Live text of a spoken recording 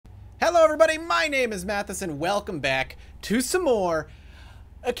Hello everybody, my name is Mathis and welcome back to some more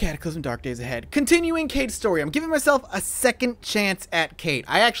Cataclysm Dark Days Ahead. Continuing Kate's story. I'm giving myself a second chance at Kate.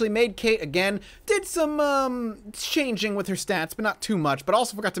 I actually made Kate again, did some changing with her stats, but not too much, but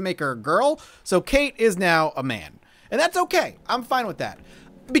also forgot to make her a girl, so Kate is now a man. And that's okay, I'm fine with that.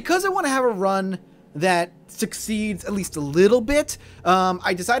 Because I want to have a run that succeeds at least a little bit,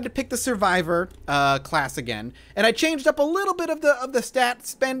 I decided to pick the Survivor class again, and I changed up a little bit of the stat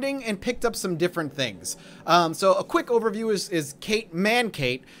spending and picked up some different things. So a quick overview is Kate, Man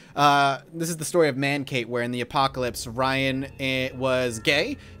Kate. This is the story of Man Kate, where in the apocalypse, Ryan was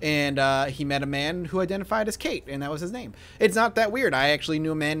gay, and he met a man who identified as Kate, and that was his name. It's not that weird. I actually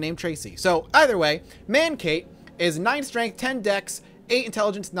knew a man named Tracy. So either way, Man Kate is 9 strength, 10 dex, 8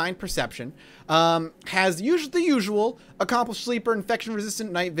 intelligence, 9 perception, has the usual accomplished sleeper, infection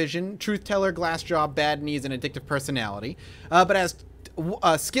resistant, night vision, truth teller, glass jaw, bad knees, and addictive personality, but has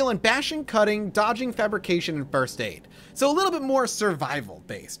skill in bashing, cutting, dodging, fabrication, and first aid. So a little bit more survival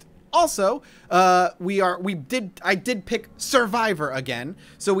based. Also, I did pick Survivor again.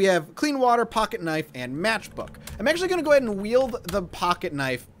 So we have clean water, pocket knife, and matchbook. I'm actually going to go ahead and wield the pocket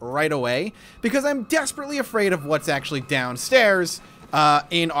knife right away because I'm desperately afraid of what's actually downstairs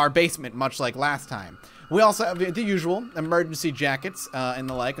in our basement, much like last time. We also have the usual emergency jackets and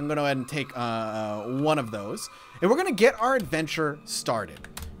the like. I'm going to go ahead and take one of those. And we're going to get our adventure started.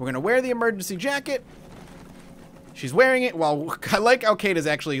 We're going to wear the emergency jacket. She's wearing it while I like how Kate is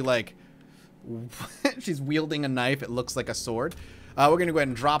actually like she's wielding a knife. It looks like a sword. We're going to go ahead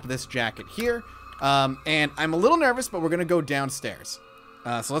and drop this jacket here. And I'm a little nervous, but we're going to go downstairs.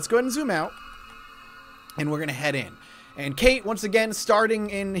 So let's go ahead and zoom out. And we're going to head in. And Kate, once again, starting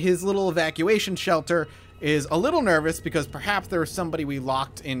in his little evacuation shelter, is a little nervous because perhaps there was somebody we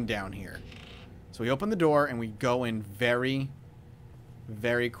locked in down here. So we open the door and we go in very,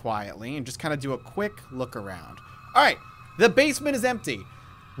 very quietly and just kind of do a quick look around. All right, the basement is empty,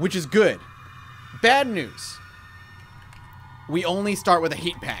 which is good. Bad news. We only start with a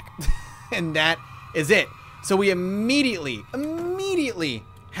heat pack, and that is it. So we immediately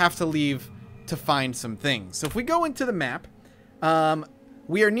have to leave to find some things. So if we go into the map,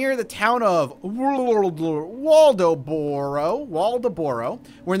 we are near the town of Waldoboro.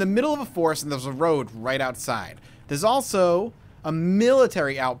 We're in the middle of a forest, and there's a road right outside. There's also a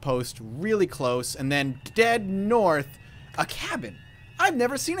military outpost really close, and then dead north, a cabin. I've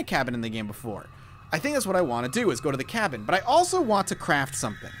never seen a cabin in the game before. I think that's what I want to do, is go to the cabin. But I also want to craft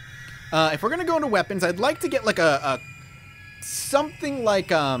something. If we're going to go into weapons, I'd like to get like something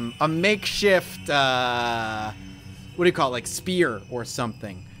like a makeshift, what do you call it, like spear or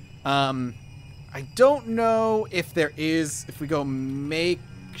something. I don't know if there is, if we go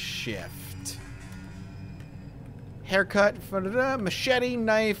makeshift. Haircut, machete,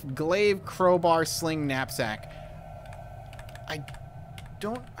 knife, glaive, crowbar, sling, knapsack. I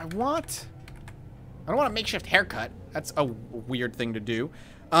don't want a makeshift haircut. That's a weird thing to do.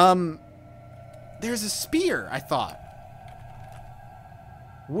 There's a spear, I thought.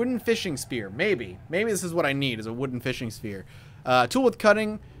 Wooden fishing spear, maybe. Maybe this is what I need, is a wooden fishing spear. Tool with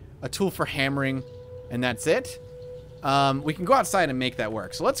cutting, a tool for hammering, and that's it. We can go outside and make that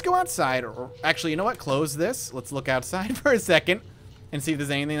work. So let's go outside, or actually, you know what? Close this. Let's look outside for a second and see if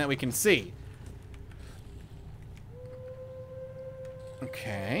there's anything that we can see.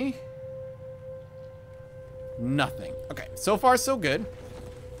 Okay. Nothing. Okay, so far so good.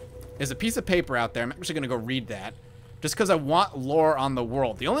 There's a piece of paper out there. I'm actually going to go read that just because I want lore on the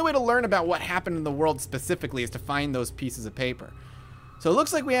world. The only way to learn about what happened in the world specifically is to find those pieces of paper. So it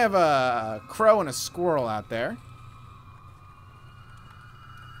looks like we have a crow and a squirrel out there.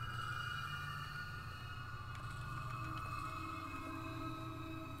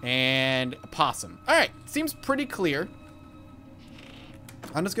 And a possum. All right, seems pretty clear.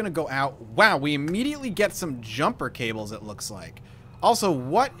 I'm just gonna go out. Wow, we immediately get some jumper cables, it looks like. Also,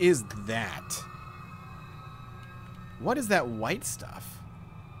 what is that? What is that white stuff?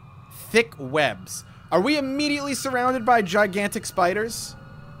 Thick webs. Are we immediately surrounded by gigantic spiders?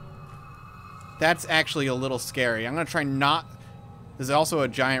 That's actually a little scary. I'm gonna try not... There's also a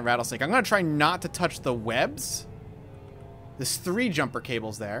giant rattlesnake. I'm gonna try not to touch the webs. There's 3 jumper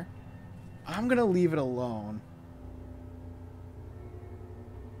cables there. I'm gonna leave it alone.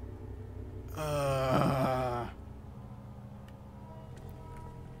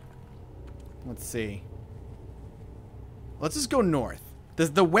 Let's see. Let's just go north.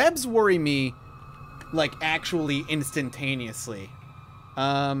 Does the webs worry me, like, actually instantaneously?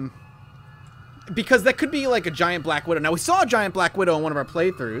 Because that could be like a giant black widow. Now, we saw a giant black widow in one of our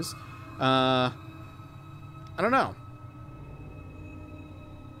playthroughs. I don't know.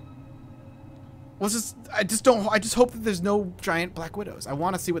 I just hope that there's no giant black widows. I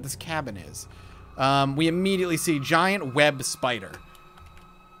want to see what this cabin is. We immediately see giant web spider.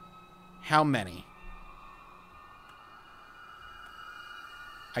 How many?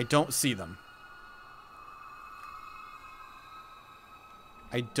 I don't see them.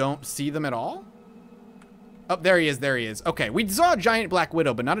 I don't see them at all? Oh, there he is, there he is. Okay, we saw a giant black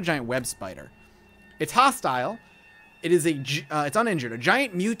widow, but not a giant web spider. It's hostile. It is it's uninjured. A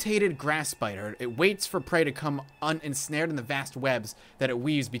giant mutated grass spider. It waits for prey to come ensnared in the vast webs that it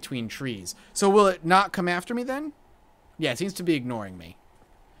weaves between trees. So will it not come after me then? Yeah, it seems to be ignoring me.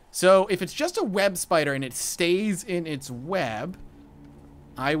 So if it's just a web spider and it stays in its web,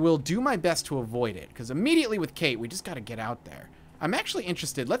 I will do my best to avoid it. Because immediately with Kate, we just got to get out there. I'm actually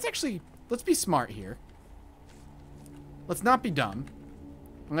interested. Let's be smart here. Let's not be dumb.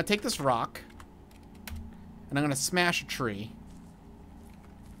 I'm going to take this rock. And I'm going to smash a tree.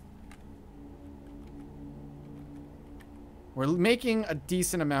 We're making a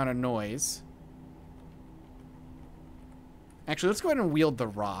decent amount of noise. Actually, let's go ahead and wield the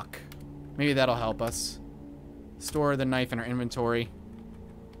rock. Maybe that'll help us. Store the knife in our inventory.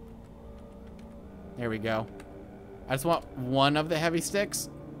 There we go. I just want one of the heavy sticks.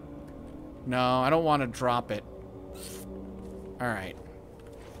 No, I don't want to drop it. All right.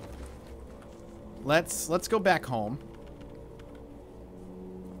 Let's go back home.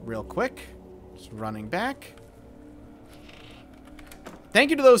 Real quick. Just running back.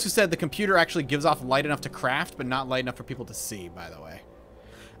 Thank you to those who said the computer actually gives off light enough to craft, but not light enough for people to see, by the way.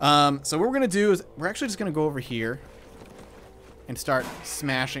 So what we're going to do is we're actually just going to go over here and start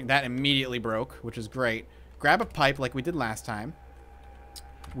smashing. That immediately broke, which is great. Grab a pipe like we did last time.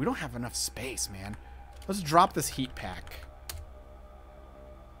 We don't have enough space, man. Let's drop this heat pack.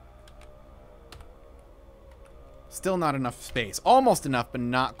 Still not enough space. Almost enough, but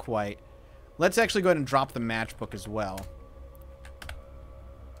not quite. Let's actually go ahead and drop the matchbook as well.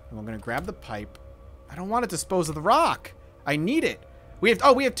 And we're going to grab the pipe. I don't want to dispose of the rock. I need it. We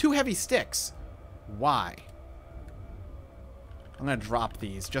have 2 heavy sticks. Why? I'm going to drop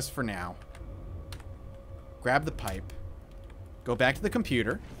these just for now. Grab the pipe. Go back to the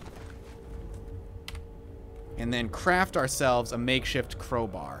computer. And then craft ourselves a makeshift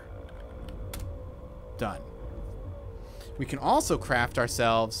crowbar. Done. We can also craft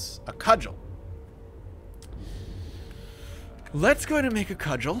ourselves a cudgel. Let's go ahead and make a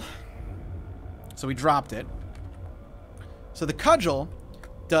cudgel. So we dropped it. So the cudgel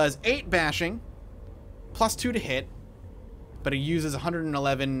does 8 bashing, plus 2 to hit, but it uses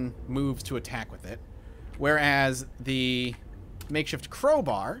 111 moves to attack with it. Whereas the makeshift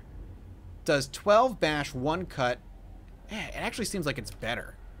crowbar does 12 bash, 1 cut. Yeah, it actually seems like it's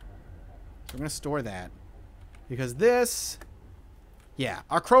better. So we're going to store that. Because this... Yeah,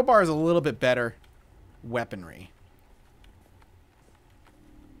 our crowbar is a little bit better weaponry.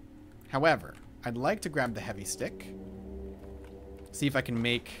 However, I'd like to grab the heavy stick. See if I can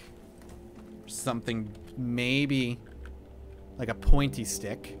make something maybe like a pointy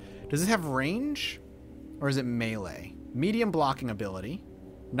stick. Does it have range? Or is it melee? Medium blocking ability.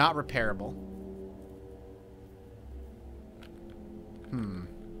 Not repairable.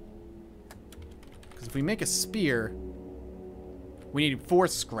 Because if we make a spear, we need 4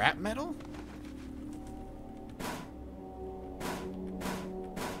 scrap metal?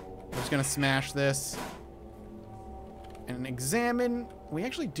 We're just going to smash this. And examine. We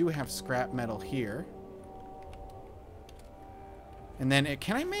actually do have scrap metal here. And then,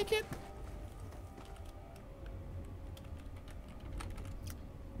 can I make it?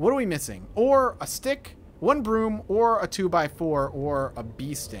 What are we missing? Or a stick, 1 broom, or a 2x4, or a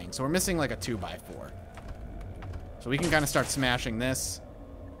bee sting. So we're missing like a 2x4. So we can kind of start smashing this.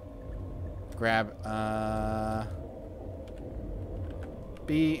 Grab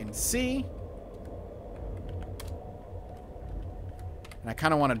B and C. And I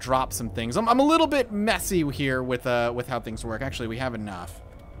kind of want to drop some things. I'm a little bit messy here with how things work. Actually, we have enough.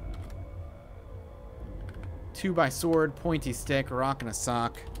 2x sword, pointy stick, rock and a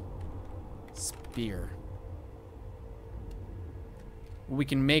sock, spear. We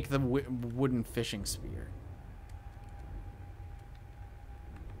can make the wooden fishing spear.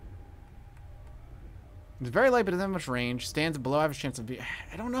 It's very light, but doesn't have much range. Stands below average chance of being...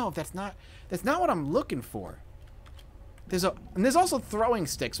 I don't know if that's not what I'm looking for. There's also throwing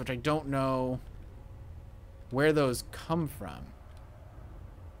sticks, which I don't know where those come from.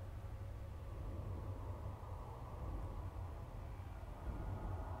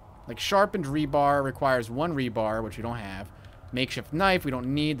 Like sharpened rebar requires 1 rebar, which we don't have. Makeshift knife, we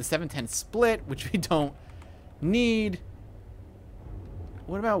don't need. The 710 split, which we don't need.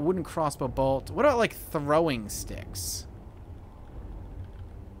 What about wooden crossbow bolt? What about, like, throwing sticks?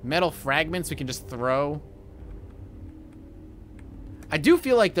 Metal fragments we can just throw. I do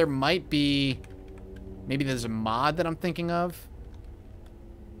feel like there might be... Maybe there's a mod that I'm thinking of.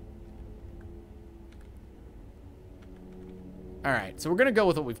 Alright, so we're going to go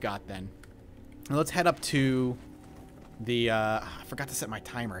with what we've got then. And let's head up to the... I forgot to set my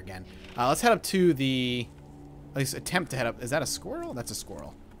timer again. Let's head up to the... At least attempt to head up. Is that a squirrel? That's a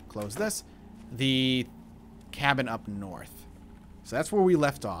squirrel. Close this. The cabin up north. So that's where we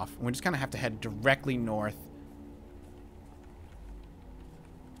left off. And we just kind of have to head directly north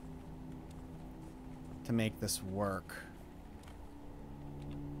to make this work.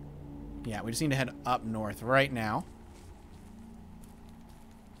 Yeah, we just need to head up north right now.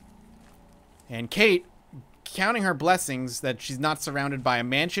 And Kate, counting her blessings that she's not surrounded by a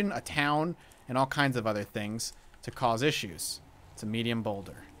mansion, a town, and all kinds of other things to cause issues. It's a medium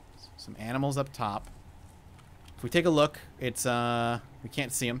boulder. Some animals up top. If we take a look, it's, we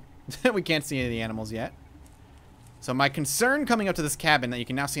can't see them. We can't see any of the animals yet. So my concern coming up to this cabin that you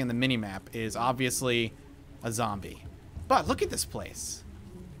can now see on the mini-map is obviously a zombie. But look at this place.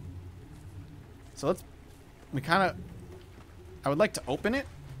 So let's, we kind of, I would like to open it.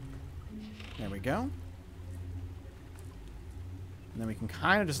 There we go. And then we can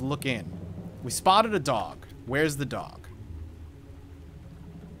kind of just look in. We spotted a dog. Where's the dog?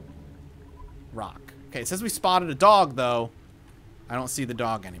 Rock. Okay, it says we spotted a dog, though. I don't see the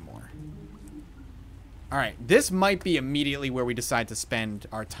dog anymore. Alright, this might be immediately where we decide to spend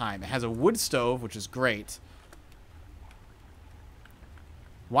our time. It has a wood stove, which is great.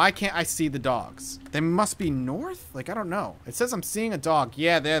 Why can't I see the dogs? They must be north? Like, I don't know. It says I'm seeing a dog.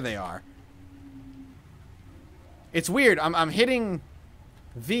 Yeah, there they are. It's weird. I'm hitting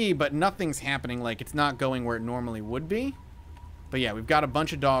V, but nothing's happening. Like, it's not going where it normally would be. But yeah, we've got a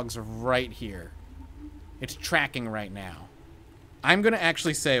bunch of dogs right here. It's tracking right now. I'm going to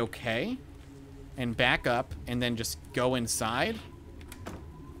actually say okay. And back up. And then just go inside.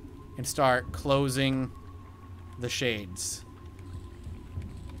 And start closing the shades.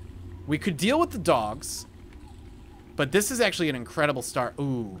 We could deal with the dogs. But this is actually an incredible start.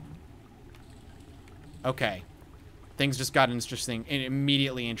 Ooh. Okay. Things just got interesting,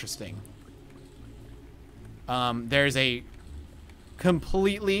 immediately interesting. There's a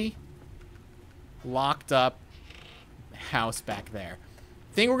completely locked up house back there.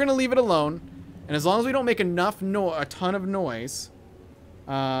 I think we're gonna leave it alone, and as long as we don't make enough a ton of noise,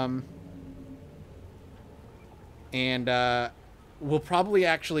 we'll probably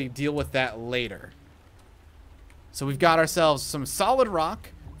actually deal with that later. So we've got ourselves some solid rock,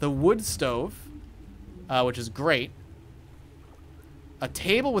 the wood stove, which is great. A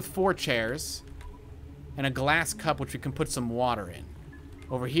table with 4 chairs. And a glass cup which we can put some water in.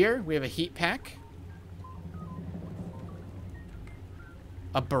 Over here, we have a heat pack.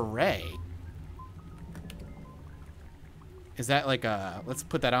 A beret. Is that like a... Let's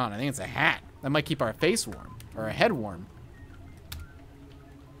put that on. I think it's a hat. That might keep our face warm. Or a head warm.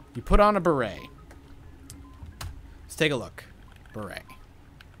 You put on a beret. Let's take a look. Beret.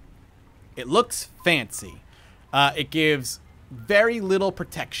 It looks fancy. It gives... very little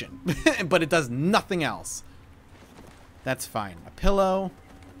protection, but it does nothing else. That's fine. A pillow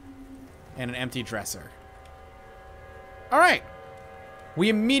and an empty dresser. All right. We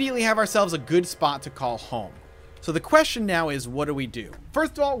immediately have ourselves a good spot to call home. So the question now is, what do we do?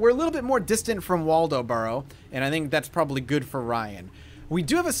 First of all, we're a little bit more distant from Waldoboro, and I think that's probably good for Ryan. We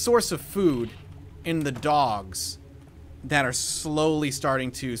do have a source of food in the dogs that are slowly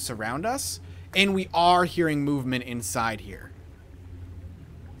starting to surround us, and we are hearing movement inside here.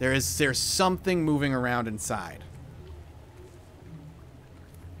 There's something moving around inside.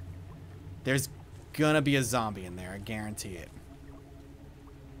 There's gonna be a zombie in there, I guarantee it.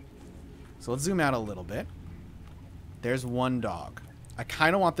 So let's zoom out a little bit. There's one dog. I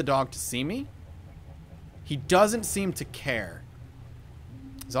kind of want the dog to see me. He doesn't seem to care.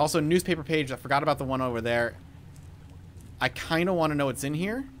 There's also a newspaper page. I forgot about the one over there. I kind of want to know what's in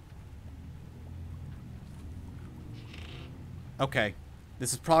here. Okay.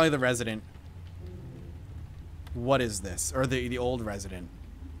 This is probably the resident. What is this? Or the old resident.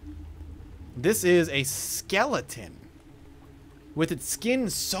 This is a skeleton. With its skin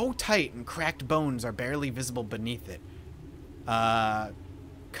so tight and cracked bones are barely visible beneath it.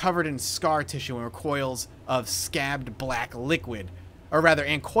 Covered in scar tissue and coils of scabbed black liquid. Or rather,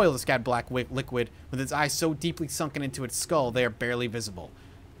 and coils of scabbed black liquid with its eyes so deeply sunken into its skull they are barely visible.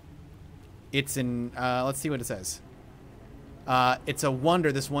 It's in... let's see what it says. It's a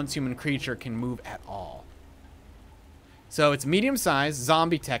wonder this once human creature can move at all. So it's medium size,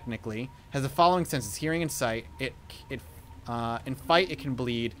 zombie technically, has the following senses: hearing and sight. In fight, it can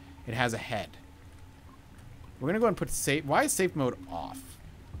bleed. It has a head. We're gonna go ahead and put safe. Why is safe mode off?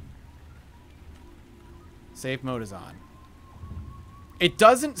 Safe mode is on. It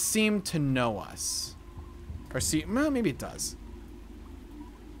doesn't seem to know us. Or see, well, maybe it does.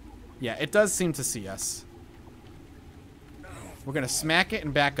 Yeah, it does seem to see us. We're gonna smack it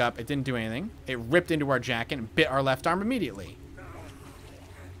and back up. It didn't do anything. It ripped into our jacket and bit our left arm immediately.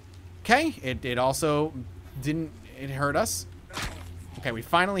 Okay, it also didn't, it hurt us. Okay, we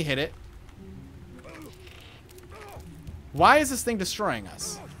finally hit it. Why is this thing destroying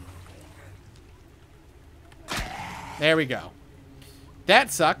us? There we go.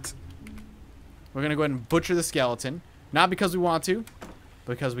 That sucked. We're gonna go ahead and butcher the skeleton. Not because we want to,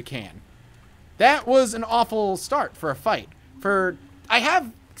 but because we can. That was an awful start for a fight. I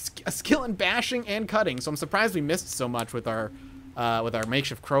have a skill in bashing and cutting, so I'm surprised we missed so much with our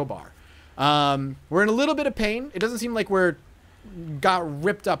makeshift crowbar. We're in a little bit of pain. It doesn't seem like we're got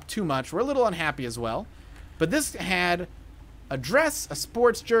ripped up too much. We're a little unhappy as well. But this had a dress, a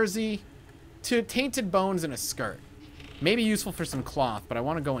sports jersey, two tainted bones, and a skirt. Maybe useful for some cloth, but I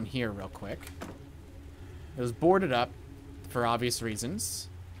want to go in here real quick. It was boarded up for obvious reasons.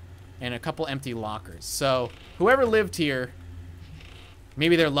 And a couple empty lockers. So whoever lived here,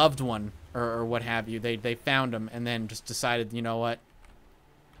 maybe their loved one or what have you, they found them and then just decided, you know what?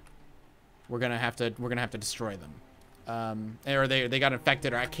 We're gonna have to destroy them. Or they got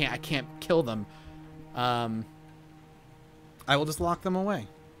infected, or I can't kill them. I will just lock them away.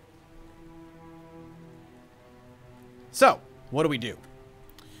 So, what do we do?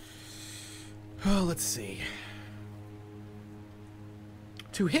 Oh, let's see.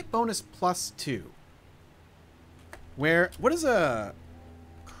 To hit bonus +2. What does a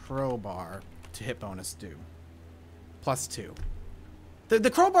crowbar to hit bonus do? +2. The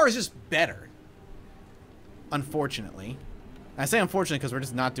crowbar is just better. Unfortunately. I say unfortunately because we're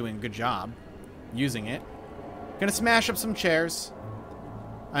just not doing a good job using it. Gonna smash up some chairs.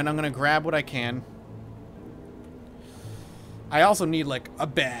 And I'm gonna grab what I can. I also need, like, a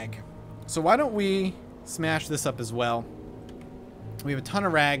bag. So why don't we smash this up as well? We have a ton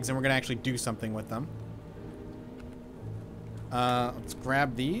of rags, and we're going to actually do something with them. Let's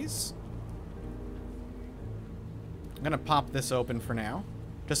grab these. I'm going to pop this open for now,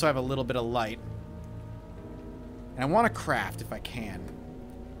 just so I have a little bit of light. And I want to craft if I can.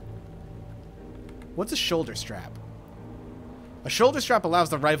 What's a shoulder strap? A shoulder strap allows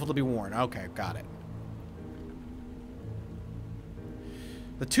the rifle to be worn. Okay, got it.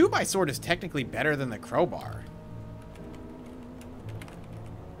 The 2x-sword is technically better than the crowbar.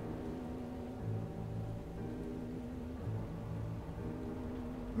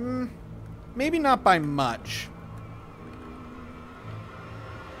 Maybe not by much.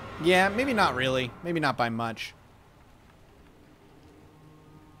 Yeah, maybe not really. Maybe not by much.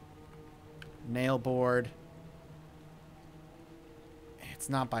 Nail board. It's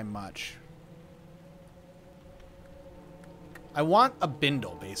not by much. I want a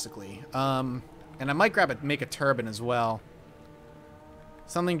bindle, basically. And I might make a turban as well.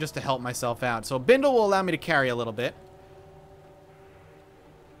 Something just to help myself out. So a bindle will allow me to carry a little bit.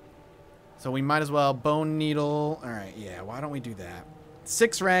 So we might as well bone needle. All right, yeah, why don't we do that?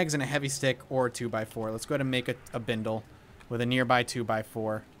 6 rags and a heavy stick or a 2x4. Let's go ahead and make a bindle with a nearby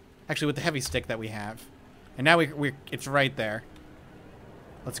 2x4. Actually, with the heavy stick that we have. And now it's right there.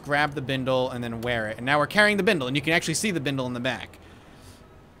 Let's grab the bindle and then wear it. And now we're carrying the bindle, and you can actually see the bindle in the back.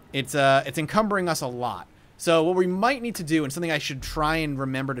 It's encumbering us a lot. So what we might need to do, and something I should try and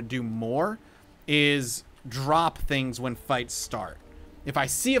remember to do more, is drop things when fights start. If I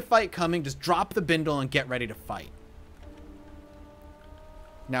see a fight coming, just drop the bindle and get ready to fight.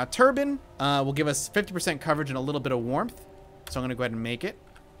 Now, turban will give us 50% coverage and a little bit of warmth. So I'm going to go ahead and make it.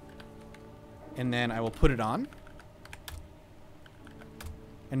 And then I will put it on.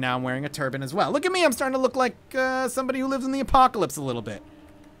 And now I'm wearing a turban as well. Look at me, I'm starting to look like somebody who lives in the apocalypse a little bit.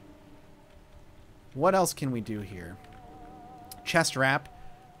 What else can we do here? Chest wrap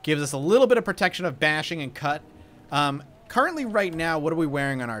gives us a little bit of protection of bashing and cut. Currently, right now, what are we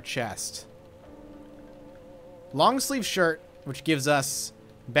wearing on our chest? Long sleeve shirt, which gives us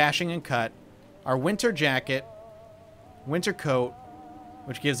bashing and cut. Our winter jacket, winter coat,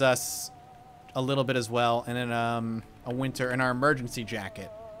 which gives us a little bit as well. And then a winter, and our emergency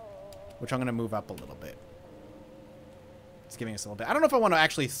jacket, which I'm going to move up a little bit. It's giving us a little bit. I don't know if I want to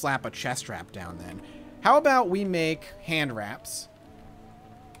actually slap a chest wrap down then. How about we make hand wraps?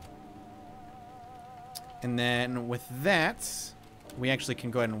 And then with that, we actually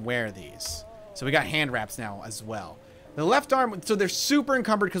can go ahead and wear these. So we got hand wraps now as well. The left arm, so they're super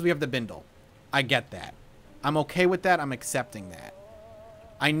encumbered because we have the bindle. I get that. I'm okay with that. I'm accepting that.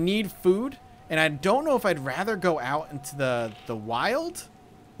 I need food, and I don't know if I'd rather go out into the wild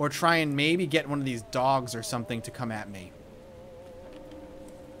or try and maybe get one of these dogs or something to come at me.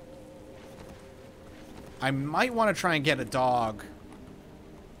 I might want to try and get a dog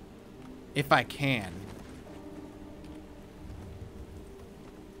if I can.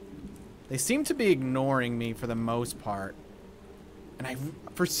 They seem to be ignoring me for the most part. And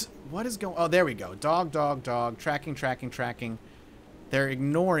what is going... Oh, there we go. Dog, dog, dog. Tracking, tracking, tracking. They're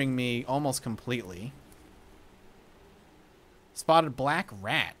ignoring me almost completely. Spotted black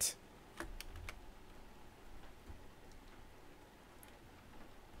rat.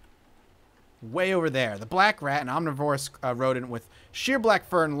 Way over there. The black rat, an omnivorous rodent with sheer black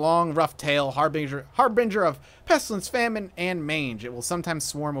fur and long, rough tail, harbinger of pestilence, famine, and mange. It will sometimes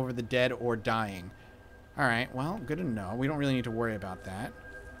swarm over the dead or dying. Alright, well, good to know. We don't really need to worry about that.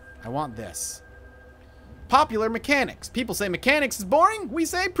 I want this. Popular mechanics. People say mechanics is boring. We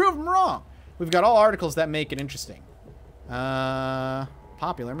say prove them wrong. We've got all articles that make it interesting.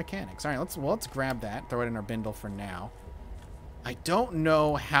 Popular mechanics. Alright, let's grab that. Throw it in our bindle for now. I don't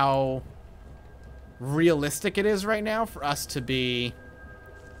know how realistic it is right now for us to be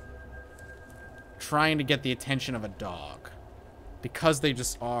trying to get the attention of a dog, because they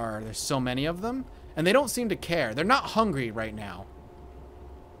just are. There's so many of them, and they don't seem to care. They're not hungry right now.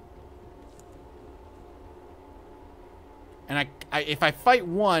 And if I fight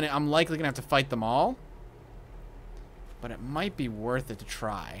one, I'm likely gonna have to fight them all, but it might be worth it to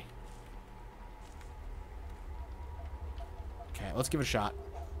try. Okay, let's give it a shot.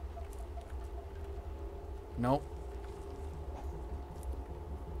 Nope.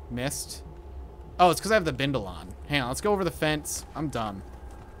 Missed. Oh, it's because I have the bindle on. Hang on, let's go over the fence. I'm dumb.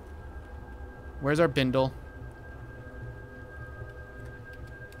 Where's our bindle?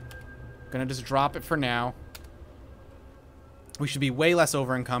 Gonna just drop it for now. We should be way less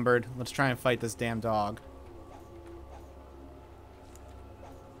over encumbered. Let's try and fight this damn dog.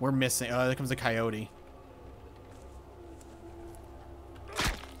 We're missing. Oh, there comes a coyote.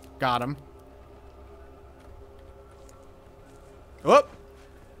 Got him. Whoop!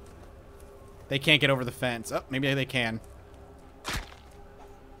 They can't get over the fence. Oh, maybe they can.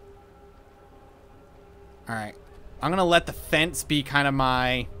 Alright. I'm gonna let the fence be kind of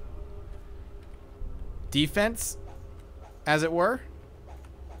my defense, as it were.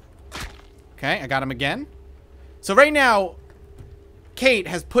 Okay, I got him again. So right now, Kate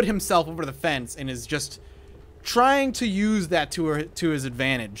has put himself over the fence and is just trying to use that to his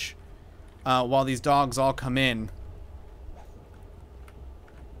advantage while these dogs all come in.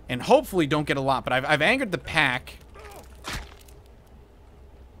 And hopefully don't get a lot, but I've angered the pack.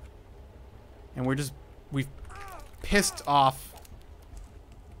 And we've pissed off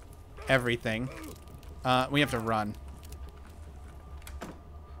everything. We have to run.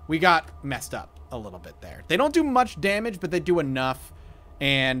 We got messed up a little bit there. They don't do much damage, but they do enough.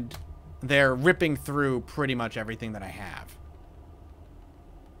 And they're ripping through pretty much everything that I have.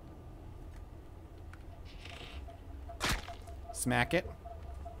 Smack it.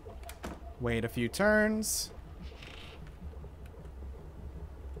 Wait a few turns.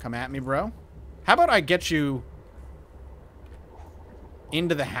 Come at me, bro. How about I get you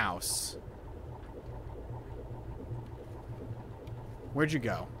into the house? Where'd you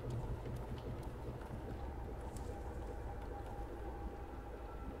go?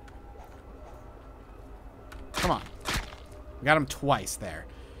 Come on. We got him twice there.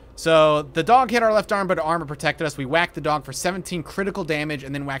 So, the dog hit our left arm, but our armor protected us. We whacked the dog for 17 critical damage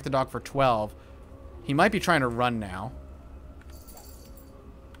and then whacked the dog for 12. He might be trying to run now.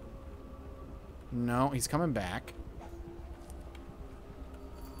 No, he's coming back.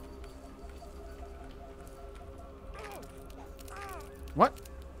 What?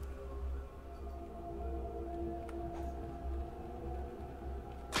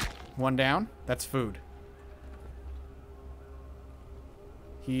 One down. That's food.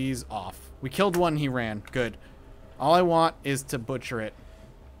 He's off. We killed one, he ran. Good. All I want is to butcher it.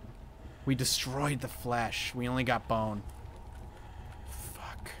 We destroyed the flesh. We only got bone.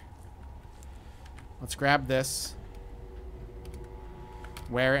 Fuck. Let's grab this.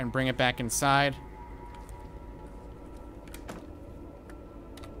 Wear it and bring it back inside.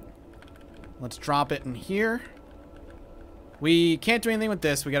 Let's drop it in here. We can't do anything with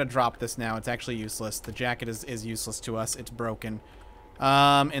this. We gotta drop this now. It's actually useless. The jacket is useless to us. It's broken.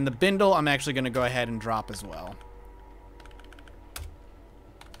 And the bindle, I'm actually going to go ahead and drop as well.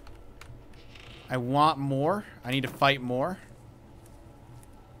 I want more. I need to fight more.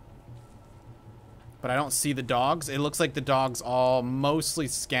 But I don't see the dogs. It looks like the dogs all mostly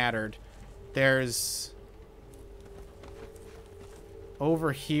scattered. There's...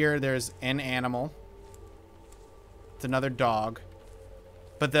 Over here, there's an animal. It's another dog.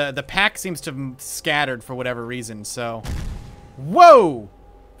 But the pack seems to have scattered for whatever reason, so... Whoa!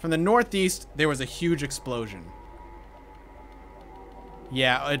 From the northeast, there was a huge explosion.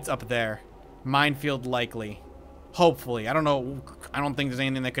 Yeah, it's up there. Minefield likely. Hopefully. I don't know. I don't think there's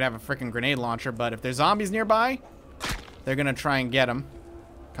anything that could have a freaking grenade launcher, but if there's zombies nearby, they're gonna try and get them.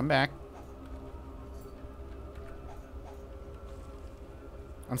 Come back.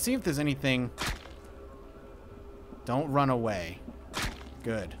 Let's see if there's anything. Don't run away.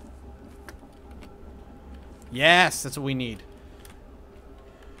 Good. Yes, that's what we need.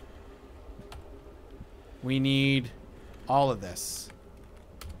 We need all of this.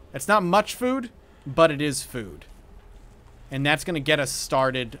 It's not much food, but it is food. And that's going to get us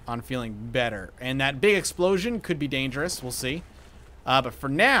started on feeling better. And that big explosion could be dangerous. We'll see. But for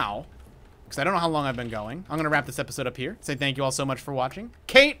now, because I don't know how long I've been going, I'm going to wrap this episode up here. Say thank you all so much for watching.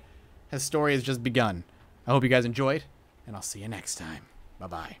 Kate, his story has just begun. I hope you guys enjoyed, and I'll see you next time.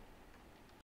 Bye-bye.